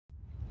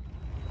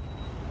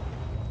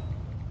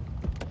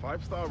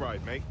5-star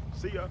ride, mate.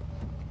 See ya.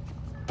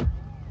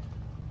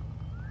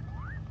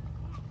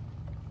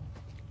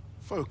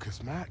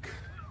 Focus, Mac.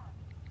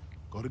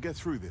 Gotta get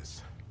through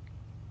this.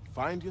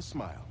 Find your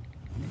smile.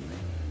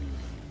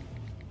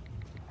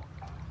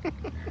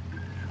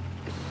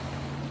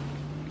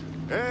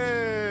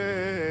 Hey!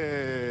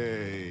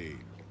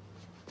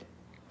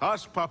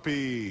 Hush,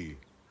 puppy.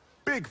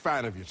 Big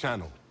fan of your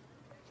channel.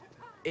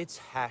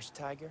 It's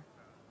Tiger.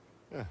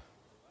 Yeah.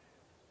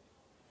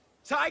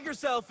 Tiger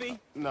selfie.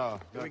 No,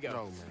 Here we go.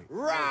 No, mate.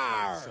 Roar!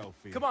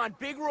 Selfie. Come on,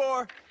 big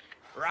roar.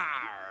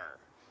 Roar!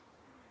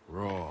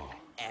 Raw.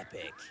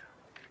 Epic.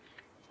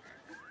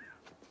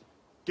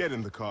 Get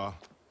in the car.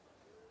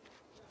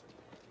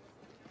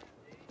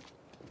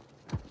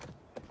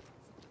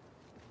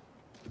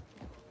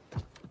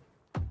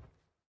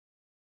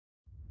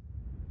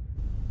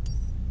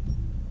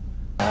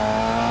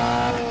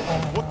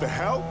 What the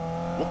hell?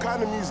 What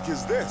kind of music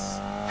is this?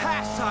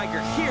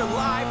 Tiger here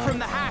live from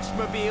the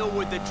Hashmobile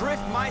with the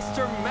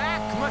Driftmeister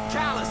Mac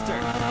McAllister.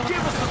 Give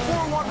us the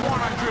 411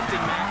 on drifting,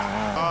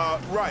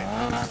 Mac. Right.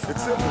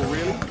 It's simple,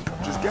 really.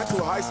 Just get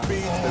to a high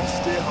speed, then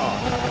steer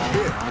hard.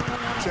 Here,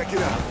 check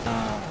it out.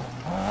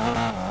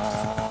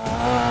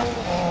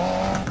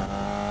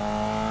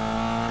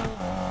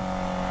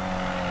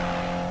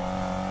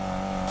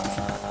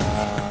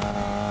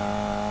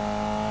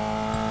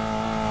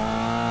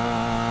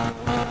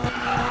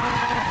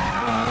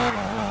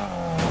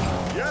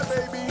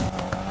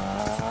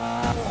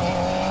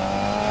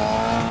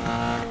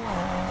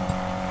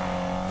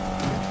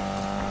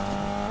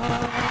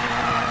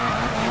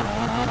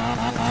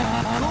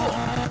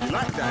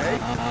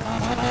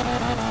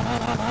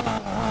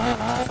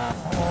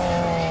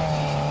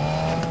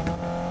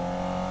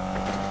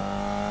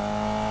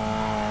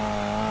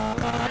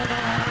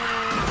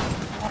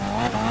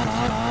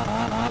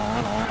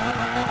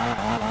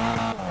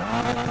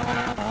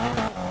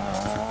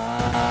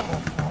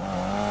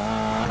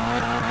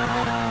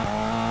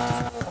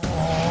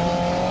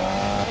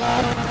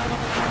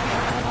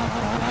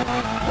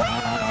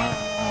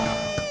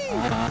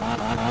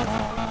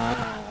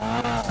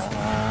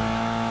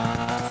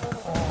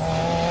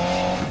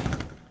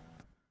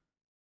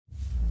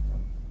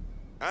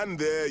 And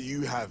there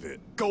you have it.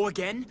 Go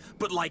again,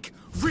 but like,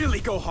 really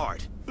go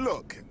hard.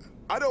 Look,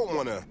 I don't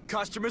wanna...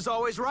 Customer's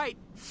always right.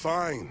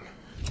 Fine.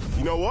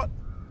 You know what?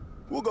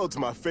 We'll go to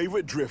my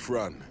favorite drift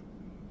run.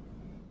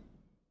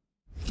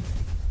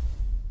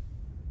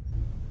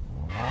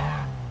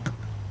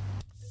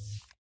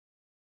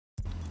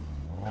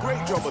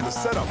 Great job on the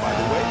setup, by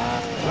the way.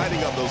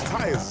 Lighting up those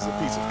tires is a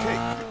piece of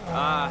cake.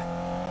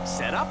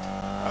 Setup?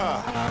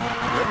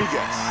 Let me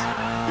guess.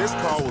 This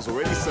car was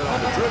already set up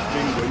for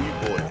drifting when you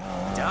bought it.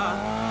 Duh.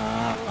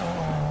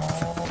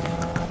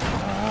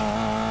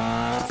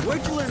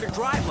 Where'd you learn to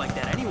drive like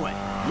that anyway?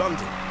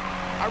 London.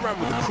 I ran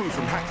with a crew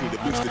from Hackney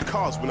that boosted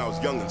cars when I was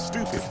young and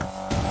stupid.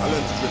 I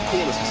learned to drift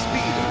corners with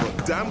speed and got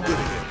damn good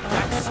at it.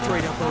 That's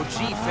straight up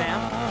OG, fam.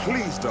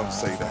 Please don't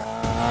say that.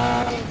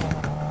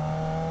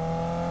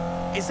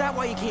 Is that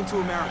why you came to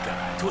America?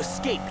 To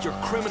escape your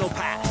criminal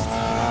past?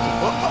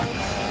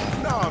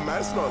 Nah,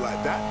 man, it's not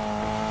like that.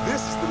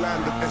 This is the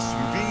land of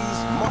SUVs,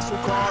 muscle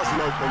cars,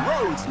 and open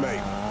roads,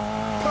 mate.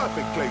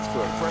 Perfect place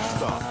for a fresh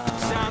start.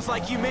 Sounds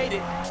like you made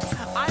it.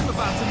 I'm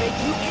about to make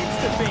you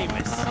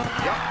insta-famous.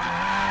 Yep.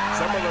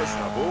 Some of us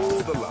have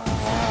all the luck.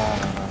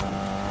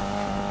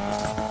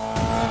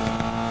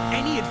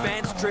 Any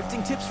advanced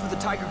drifting tips for the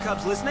Tiger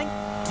Cubs listening?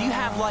 Do you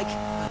have, like,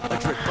 a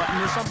drift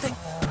button or something?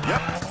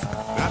 Yep.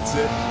 That's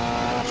it.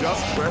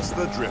 Just press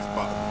the drift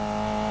button.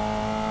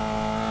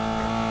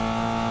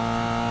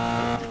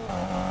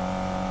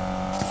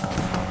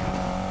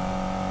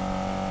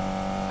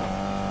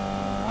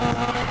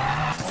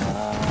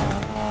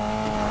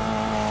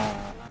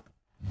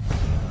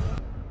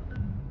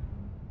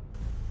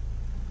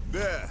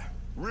 There,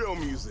 real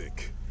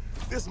music.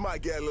 This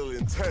might get a little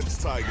intense,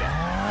 Tiger.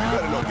 You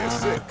better not get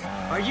sick.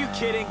 Are you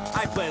kidding?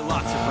 I play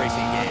lots of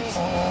racing games.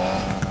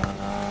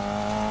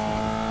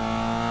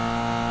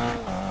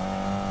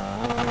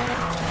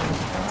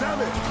 Damn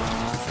it!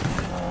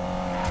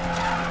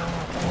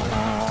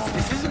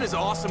 This isn't as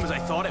awesome as I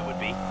thought it would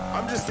be.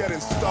 I'm just getting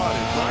started,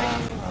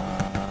 right?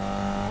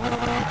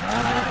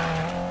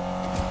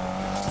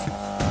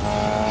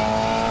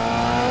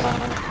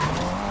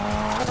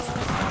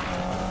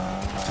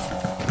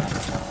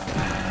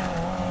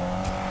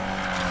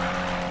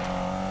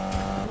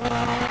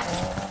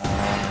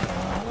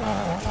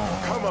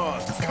 Come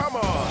on, come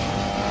on!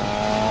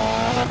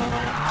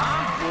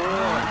 I'm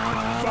bored.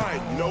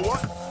 Fine, you know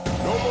what?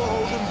 No more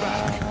holding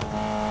back.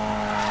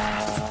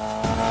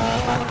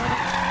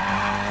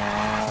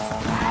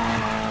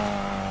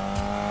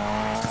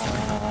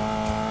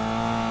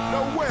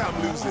 No way I'm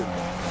losing.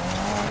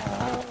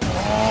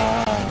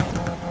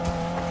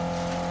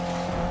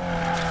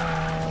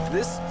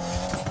 This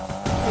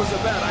was a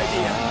bad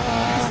idea.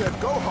 You said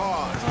go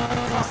hard.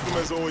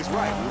 Customer's always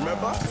right,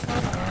 remember?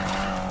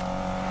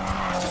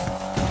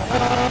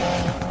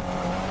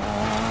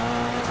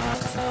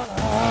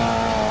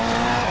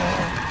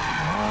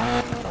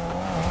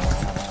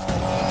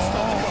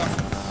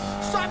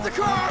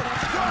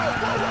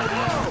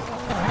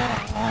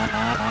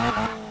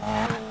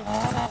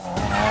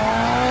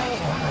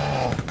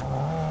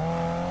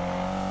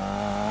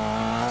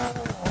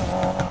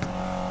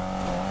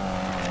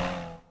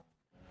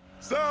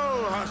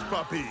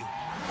 puppy.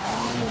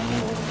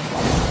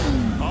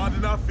 Hard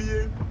enough for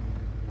you?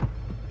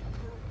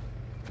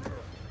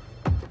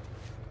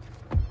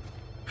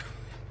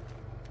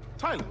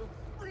 Tyler,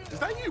 is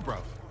that you, bro?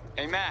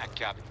 Hey, Mac,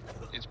 Captain.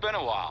 It's been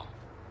a while.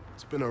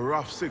 It's been a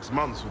rough 6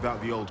 months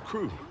without the old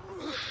crew.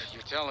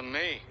 You're telling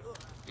me.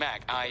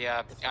 Mac,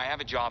 I have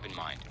a job in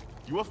mind.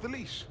 You off the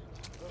leash?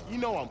 You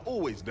know I'm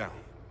always down.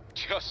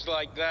 Just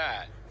like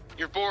that.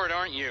 You're bored,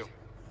 aren't you?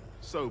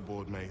 So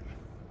bored, mate.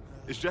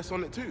 Is Jess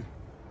on it too?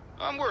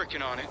 I'm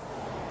working on it.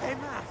 Hey,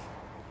 Mac.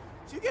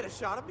 Did you get a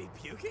shot of me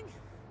puking?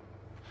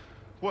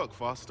 Work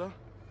faster.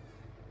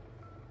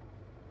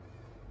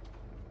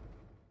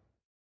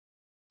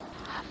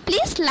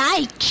 Please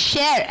like,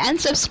 share and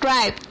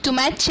subscribe to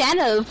my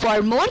channel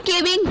for more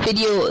gaming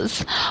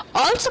videos.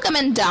 Also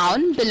comment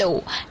down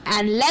below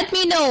and let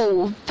me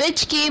know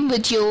which game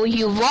video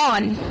you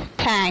want.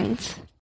 Thanks.